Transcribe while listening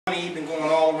He's been going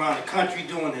all around the country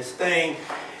doing his thing,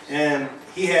 and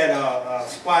he had a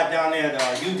spot down there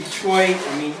at U Detroit.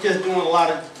 I mean, he's just doing a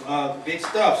lot of big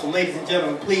stuff. So, ladies and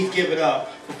gentlemen, please give it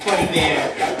up for Funny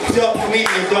Man,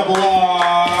 comedian Double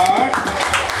R.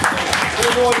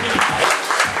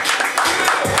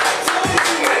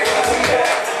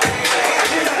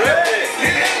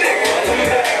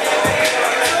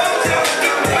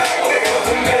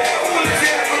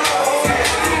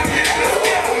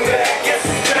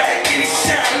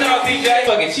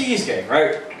 Fucking cheesecake,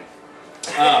 right?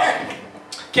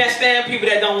 Can't stand people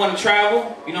that don't want to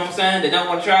travel. You know what I'm saying? They don't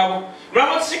want to travel. When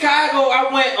I went to Chicago,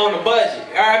 I went on a budget.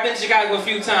 I've been to Chicago a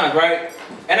few times, right?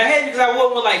 And I hate it because I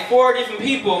went with like 4 different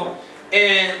people.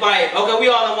 And like, okay, we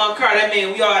all in one car. That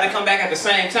means we all had to come back at the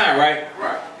same time, right?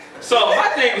 Right. So my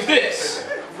thing was this.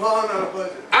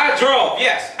 I drove,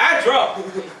 yes, I drove.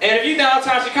 And if you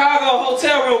downtown Chicago,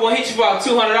 hotel room will hit you for about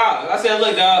 $200. I said,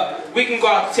 look, dog, we can go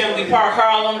out to Timothy Park,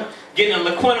 Harlem, get in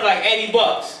La Quinta like 80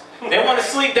 bucks. They want to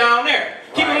sleep down there.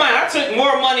 Keep in mind, I took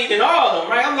more money than all of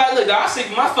them, right? I'm like, look, dog, I sleep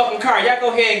in my fucking car. Y'all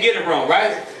go ahead and get a room,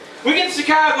 right? We get to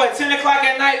Chicago at 10 o'clock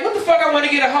at night. What the fuck I want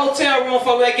to get a hotel room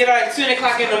for when I get out at 10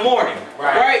 o'clock in the morning,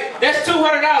 right? That's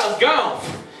 $200 gone.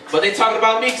 But they talking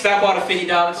about me because I bought a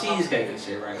 $50 cheesecake and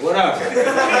shit, right? What up?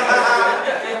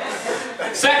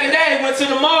 Second day, went to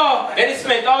the mall, and they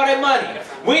spent all their money.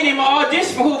 We ain't even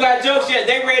audition for Who Got Jokes yet.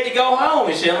 They ready to go home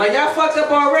and shit. I'm like, y'all fucked up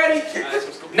already?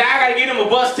 Now I gotta get them a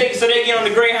bus ticket so they get on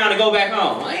the Greyhound to go back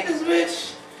home. Ain't this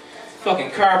bitch?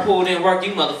 Fucking carpool didn't work.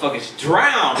 You motherfuckers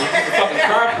drowned in the fucking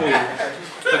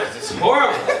carpool. It's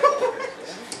horrible.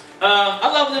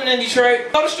 I love living in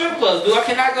Detroit. Go to strip clubs, dude. I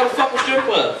cannot go to fucking strip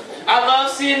clubs. I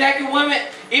love seeing naked women.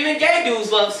 Even gay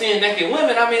dudes love seeing naked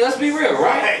women. I mean, let's be real,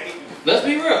 right? Let's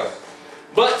be real.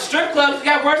 But strip clubs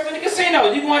got worse than the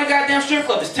casino. You can go to a goddamn strip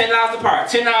club. It's $10 to park,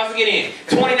 $10 to get in,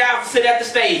 $20 to sit at the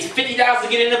stage, $50 to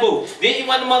get in the booth. Then you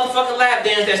want the motherfucking lap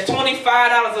dance. That's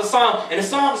 $25 a song, and the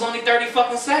song is only 30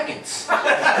 fucking seconds. Like,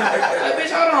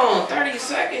 bitch, hold on, 30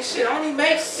 seconds? Shit, I only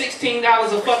make $16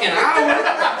 a fucking hour.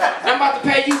 I'm about to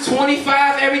pay you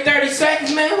 $25 every 30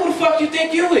 seconds, man. Who the fuck you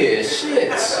think you is?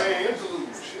 Shit.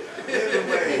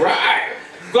 Right.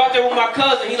 Go out there with my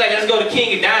cousin. He's like, let's go to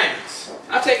King of Diamonds.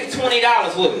 I'll take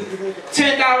 $20 with me.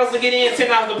 $10 to get in,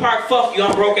 $10 to park. Fuck you,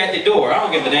 I'm broke at the door. I don't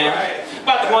give a damn.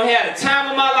 About to go ahead and have the time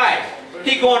of my life.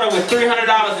 He going there with $300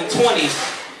 in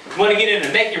 20s. Want to get in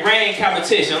the Make It Rain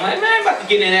competition. I'm like, man, I'm about to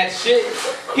get in that shit.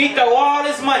 He throw all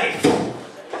this money.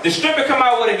 The stripper come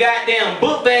out with a goddamn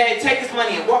book bag, take his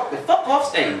money and walk the fuck off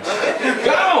stage.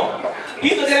 Go!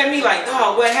 He looking at me like,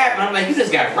 dog, what happened? I'm like, you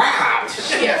just got robbed.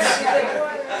 Shit.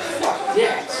 Fuck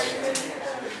that.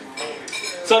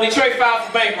 So Detroit filed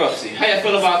for bankruptcy. How you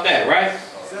feel about that, right?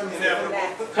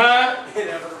 Huh?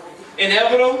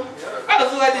 Inevitable? I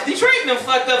was like, Detroit been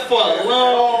fucked up for a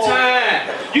long time.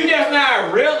 You just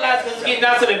now realize it's getting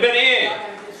down to the bitter end.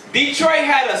 Detroit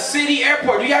had a city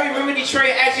airport. Do y'all remember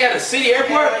Detroit actually had a city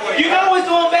airport? You know what's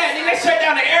doing bad? Then they shut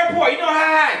down the airport. You know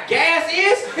how high gas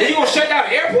is? And you gonna shut down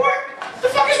the airport? What the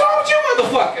fuck is wrong with you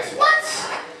motherfuckers? What?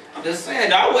 I'm just saying,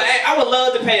 I would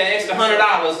love to pay an extra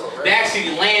 $100 to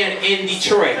actually land in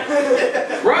Detroit.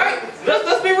 Right?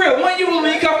 Let's be real. When you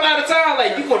come out of town,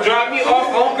 like, you gonna drop me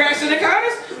off on Grass in the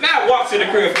Connors? Man, I walk to the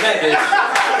crib from that bitch.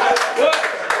 What?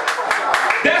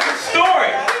 That's a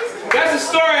story. That's a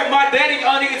story my daddy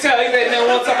can tell. He said, man,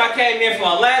 one time I came in from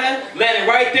Atlanta, landed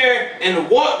right there, and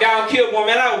walked down Kilbourne,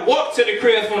 man. I walked to the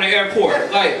crib from the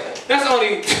airport. Like, that's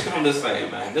only, I'm just saying,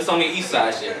 man. That's only east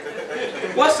side shit.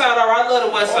 West side, alright, I love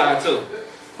the west side too.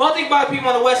 One thing about people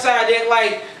on the west side, they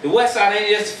like the west side ain't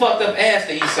just fucked up as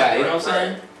the east side, you know what I'm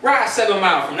saying? Ride 7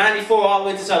 miles from 94 all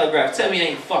the way to Telegraph. Tell me it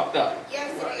ain't fucked up.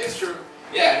 Yes, it's true.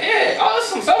 Yeah. Oh,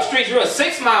 some streets real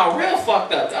 6 mile, real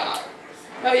fucked up, dog.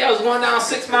 Hell yeah, I was going down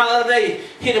 6 Mile the other day,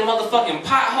 hit a motherfucking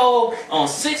pothole on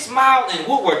 6 Mile in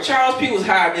Woodward. Charles P was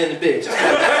higher than the bitch. I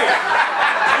was like,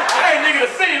 hey, nigga,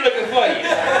 the city looking for you.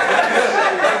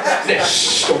 He said,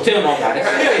 shh, don't tell nobody.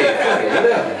 Hey, fuck it,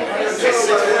 whatever.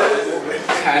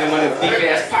 Hiding one of them deep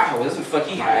ass potholes. That's what the fuck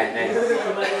he hiding at.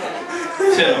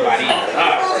 Tell nobody.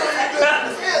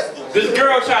 This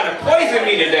girl tried to poison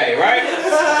me today, right?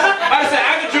 I said,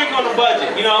 I can drink on a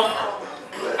budget, you know?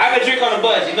 I can drink on a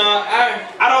budget, you know.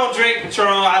 I don't drink Patron,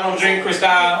 I don't drink Cristal.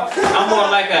 I'm more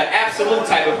like an absolute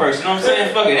type of person. You know what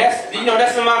I'm saying? Fuck it,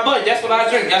 that's in my budget. That's what I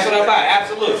drink. That's what I buy.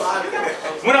 Absolute.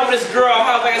 Went over this girl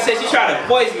house, like I said, she tried to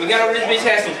poison me. Got over this bitch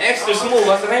had some extra smooth.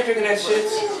 I said, I ain't drinking that shit.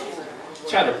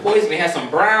 Tried to poison me. Had some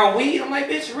brown weed. I'm like,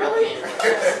 bitch, really? What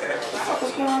the fuck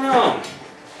is going on?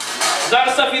 There's a lot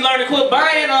of stuff you learn to quit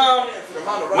buying.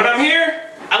 When I'm here,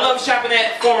 I love shopping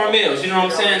at Former Mills. You know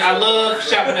what I'm saying? I love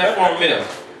shopping at Former Mills.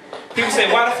 People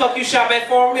say, why the fuck you shop at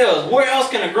Foreign Mills? Where else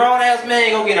can a grown-ass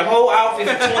man go get a whole outfit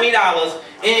for $20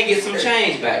 and get some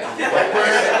change back? And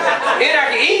I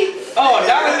can eat? Oh,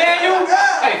 $1 menu?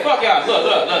 Hey, fuck y'all.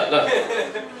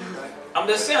 Look. I'm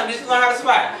just saying, just learn how to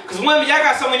survive. Because women, y'all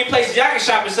got so many places y'all can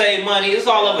shop and save money. It's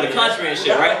all over the country and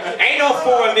shit, right? Ain't no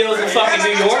Foreign Mills in fucking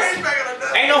New York.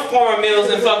 Ain't no Foreign Mills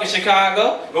in fucking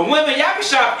Chicago. But women, y'all can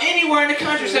shop anywhere in the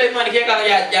country, save money. Y'all got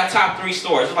y'all top 3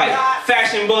 stores. Like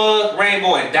Fashion Bug,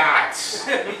 Rainbow, and Dots.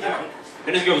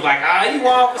 And this girl was like, you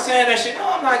wrong for saying that shit. No,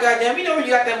 I'm not, goddamn. You know where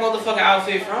you got that motherfucking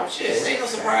outfit from? Shit, it ain't no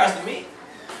surprise to me.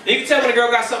 You can tell when a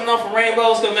girl got something on from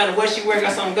Rainbows, because no matter what she wears,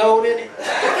 got something gold in it.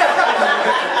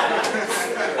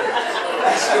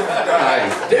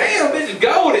 Like, damn, bitch,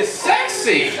 gold is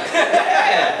sexy.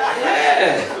 Yeah.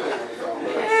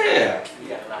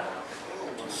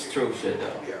 It's true shit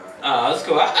though. That's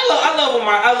cool.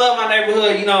 I love my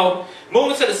neighborhood. You know,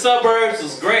 moving to the suburbs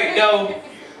was great though,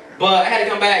 but I had to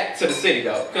come back to the city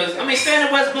though, because I mean, staying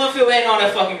in West Bloomfield ain't all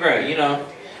that fucking great. You know.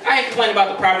 I ain't complaining about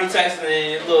the property taxes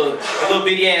and little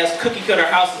bitty ass cookie cutter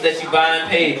houses that you buy and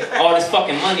pay all this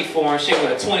fucking money for and shit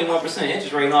with a 21%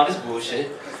 interest rate and all this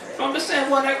bullshit. But I'm just saying,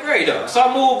 wasn't that great though. So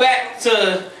I moved back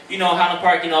to, you know, Highland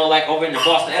Park, you know, like over in the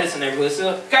Boston Edison neighborhood.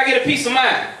 So gotta get a peace of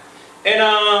mind. And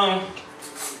I'm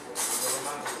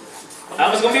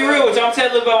just gonna be real with you. I'm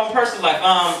telling you about my personal life.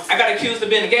 I got accused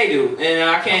of being a gay dude, and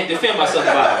I can't defend myself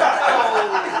about it.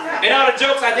 And all the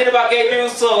jokes I did about gay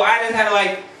dudes, so I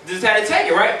just had to take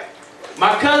it, right?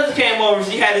 My cousin came over,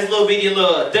 she had this little bitty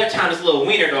little Dutch Hound, this little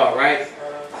wiener dog, right?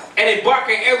 And it barked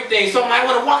at everything, so I'm like, I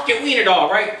want to walk your wiener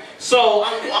dog, right? So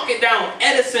I'm walking down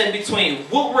Edison between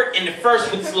Woodward and the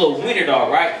First with this little wiener dog,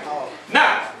 right?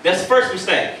 Nah, that's the first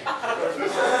mistake.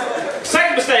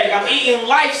 Second mistake, I'm eating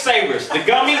Lifesavers, the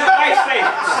gummy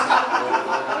Lifesavers.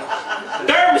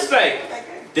 Third mistake,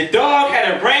 the dog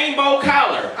had a rainbow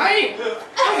collar. I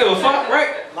don't give a fuck,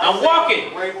 right? I'm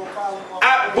walking.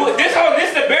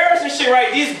 This embarrassing shit,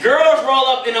 right? These girls roll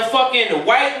up in a fucking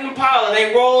white Impala.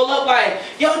 They roll up like,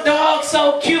 yo, dog,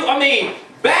 so cute. I mean,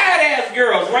 badass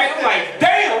girls, right? I'm like,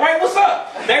 damn, right? What's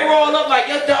up? They roll up like,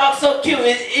 yo, dog, so cute.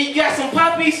 You got some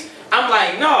puppies? I'm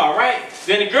like, no, right?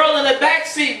 Then the girl in the back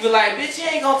seat be like, bitch, he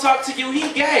ain't gonna talk to you.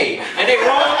 He gay. And they roll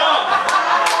up.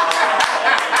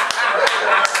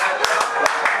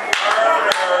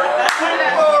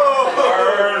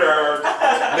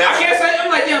 I can't say,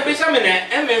 I'm like, damn, bitch, I'm in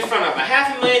front of a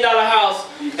 $500,000 house,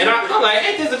 and I'm like,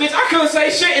 ain't this a bitch? I couldn't say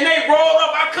shit, and they rolled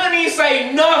up. I couldn't even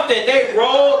say nothing. They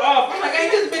rolled off. I'm like,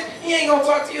 ain't this a bitch? He ain't gonna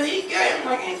talk to you. He gay. I'm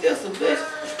like, ain't this a bitch?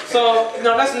 So, you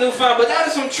know, that's a new fun, but that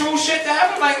is some true shit that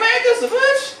happened. Like, man, this a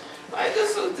bitch? Like,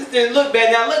 this didn't look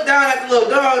bad. Now, I look down at the little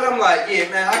dog, and I'm like, yeah,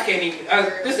 man, I can't even,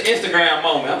 this is an Instagram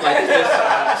moment. I'm like,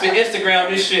 this Instagram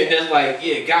this shit, and it's like,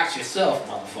 yeah, got yourself,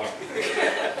 motherfucker.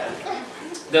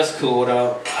 That's cool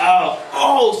though.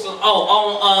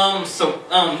 Some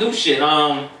new shit.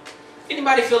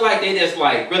 Anybody feel like they just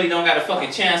like really don't got a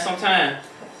fucking chance sometime?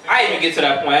 I even get to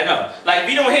that point, I know. Like if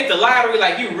you don't hit the lottery,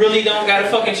 like you really don't got a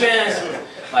fucking chance.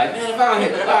 Like, man, if I don't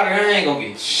hit the lottery, I ain't gonna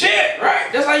get shit,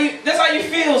 right? That's how you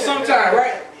feel sometimes,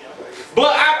 right?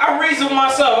 But I reasoned with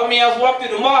myself. I mean, I was walking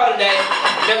through the mall today,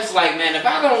 and I was like, man, if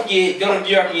I don't go to New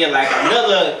York and get like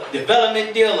another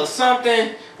development deal or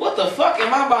something, what the fuck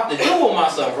am I about to do with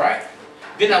myself, right?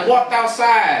 Then I walked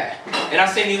outside, and I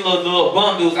seen these little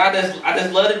bum dudes. I just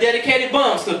love the dedicated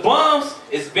bums, because bums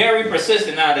is very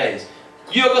persistent nowadays.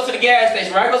 You'll go to the gas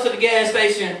station, right? I go to the gas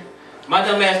station, my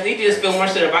dumb ass, they just feel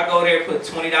much better if I go there and put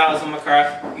 $20 in my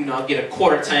car, you know, get a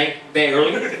quarter tank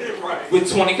barely, with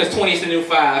 20, because 20 is the new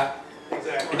 5.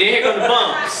 Exactly. And then here go the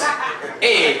bums.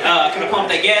 Hey, can I pump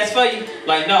that gas for you?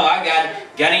 Like, no, I got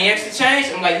any extra change?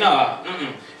 I'm like, no,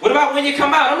 What about when you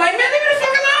come out? I'm like, man, leave me the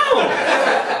fuck alone.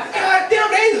 God damn,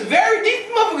 they is very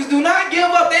deep. Motherfuckers do not give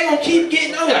up. They gonna keep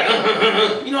getting on. Like,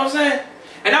 you know what I'm saying?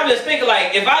 And I'm just thinking,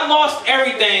 like, if I lost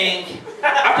everything,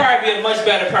 I'd probably be a much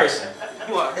better person.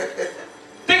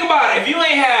 Think about it. If you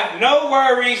ain't have no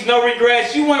worries, no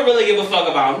regrets, you wouldn't really give a fuck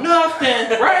about nothing,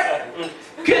 right?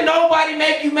 Could nobody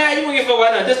make you mad? You wouldn't give a fuck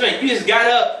about nothing. This man, you just got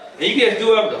up and you can just do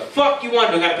whatever the fuck you want.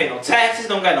 Don't gotta pay no taxes.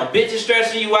 Don't got no bitches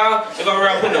stressing you out. Don't gotta worry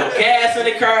about putting no gas in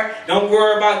the car. Don't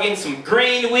worry about getting some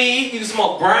green weed. You can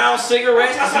smoke brown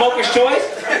cigarettes. The smoker's choice.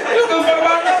 You don't give a fuck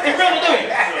about nothing. Really, do you?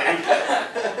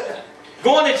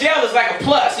 Going to jail is like a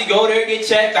plus. You go there, get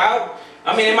checked out.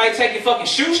 I mean, it might take your fucking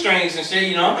shoestrings and shit,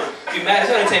 you know. You mad as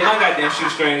hell, they take my goddamn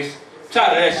shoestrings. I'm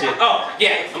tired of that shit. Oh,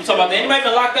 yeah, I'm talking about that. Anybody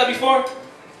been locked up before?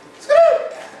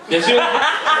 That's you? Represent,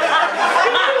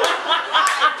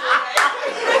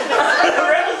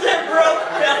 bro.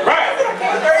 Right. The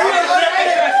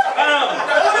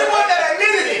only one that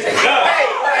admitted it.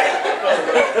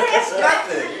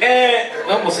 Nothing. And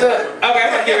almost up. Okay,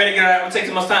 I'm gonna get ready to go. I'm gonna take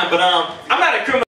too much time, but I'm not a criminal.